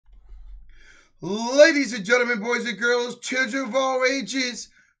Ladies and gentlemen, boys and girls, children of all ages,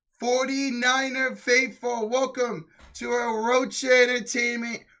 49er faithful, welcome to our Rocha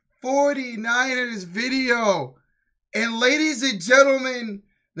Entertainment 49ers video. And ladies and gentlemen,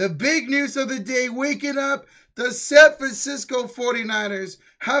 the big news of the day, waking up, the San Francisco 49ers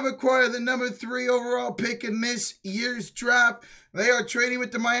have acquired the number 3 overall pick in this year's draft. They are trading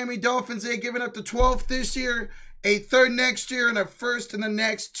with the Miami Dolphins. They're giving up the 12th this year, a 3rd next year, and a 1st in the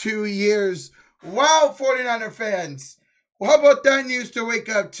next 2 years. Wow, 49er fans. Well, how about that news to wake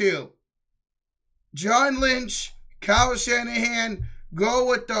up to? John Lynch, Kyle Shanahan, go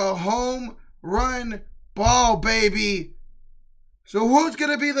with the home run ball, baby. So who's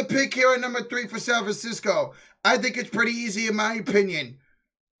going to be the pick here at number 3 for San Francisco? I think it's pretty easy in my opinion.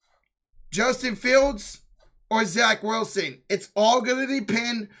 Justin Fields or Zach Wilson. It's all going to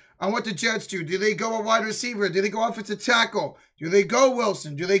depend on what the Jets do. Do they go a wide receiver? Do they go offensive tackle? Do they go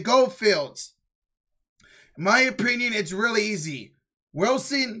Wilson? Do they go Fields? In my opinion, it's really easy.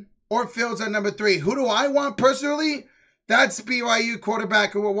 Wilson or Fields at number 3. Who do I want personally? That's BYU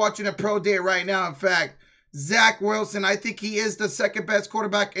quarterback who we're watching a pro day right now. In fact, Zach Wilson. I think he is the 2nd best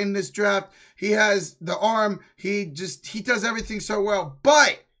quarterback in this draft. He has the arm. He does everything so well.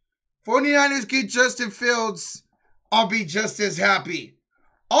 But 49ers get Justin Fields, I'll be just as happy.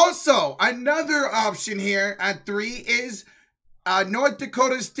 Also, another option here at 3 is North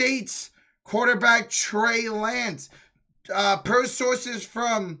Dakota State's quarterback Trey Lance. Per sources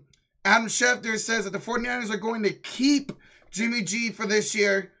from Adam Schefter, says that the 49ers are going to keep Jimmy G for this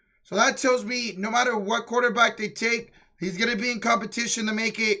year. So that tells me no matter what quarterback they take, he's going to be in competition to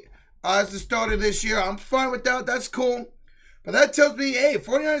make it as the starter this year. I'm fine with that. That's cool. But that tells me, hey,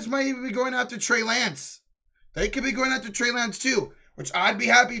 49ers might even be going after Trey Lance. They could be going after Trey Lance too, which I'd be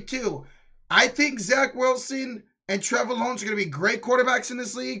happy too. I think Zach Wilson and Trevor Lawrence are going to be great quarterbacks in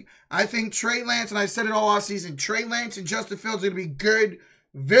this league. I think Trey Lance, and I said it all offseason, Trey Lance and Justin Fields are going to be good,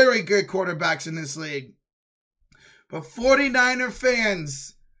 very good quarterbacks in this league. But 49er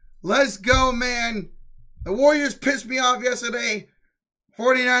fans, let's go, man. The Warriors pissed me off yesterday.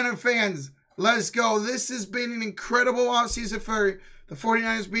 49er fans, let's go. This has been an incredible offseason for the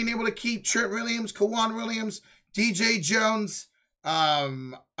 49ers, being able to keep Trent Williams, Kwan Williams, DJ Jones,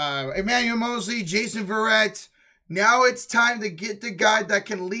 Emmanuel Mosley, Jason Verrett. Now it's time to get the guy that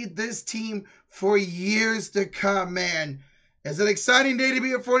can lead this team for years to come, man. It's an exciting day to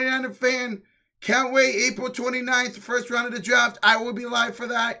be a 49er fan. Can't wait. April 29th, first round of the draft. I will be live for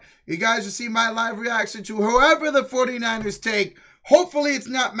that. You guys will see my live reaction to whoever the 49ers take. Hopefully it's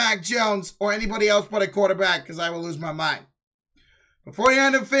not Mac Jones or anybody else but a quarterback, because I will lose my mind. But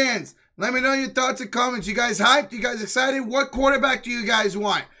 49er fans, let me know your thoughts and comments. You guys hyped? You guys excited? What quarterback do you guys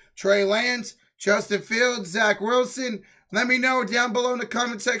want? Trey Lance, Justin Fields, Zach Wilson? Let me know down below in the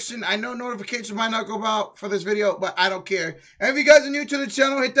comment section. I know notifications might not go out for this video, but I don't care. And if you guys are new to the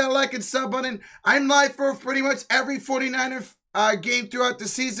channel, hit that like and sub button. I'm live for pretty much every 49er game throughout the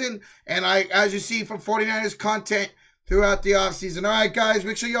season. And as you see, from 49ers content throughout the offseason. All right, guys,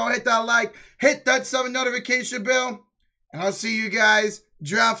 make sure y'all hit that like, hit that sub and notification bell. And I'll see you guys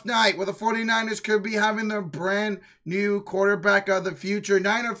draft night, where the 49ers could be having their brand new quarterback of the future.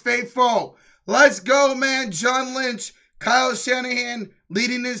 Niner faithful. Let's go, man. John Lynch, Kyle Shanahan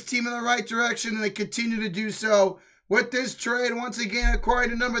leading this team in the right direction, and they continue to do so with this trade. Once again,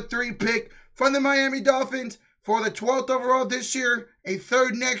 acquired a number 3 pick from the Miami Dolphins for the 12th overall this year, a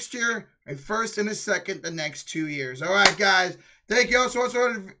 3rd next year, a 1st and a 2nd the next 2 years. All right, guys. Thank you all so much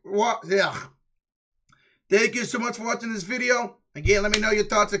for Thank you so much for watching this video. Again, let me know your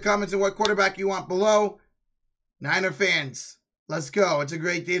thoughts and comments and what quarterback you want below. Niner fans, let's go. It's a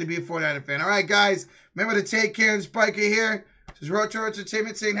great day to be a 49er fan. All right, guys. Remember to take care and Spiker here. This is Rocha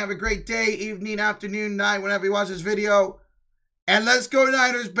Entertainment saying have a great day, evening, afternoon, night, whenever you watch this video. And let's go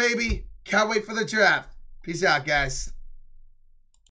Niners, baby. Can't wait for the draft. Peace out, guys.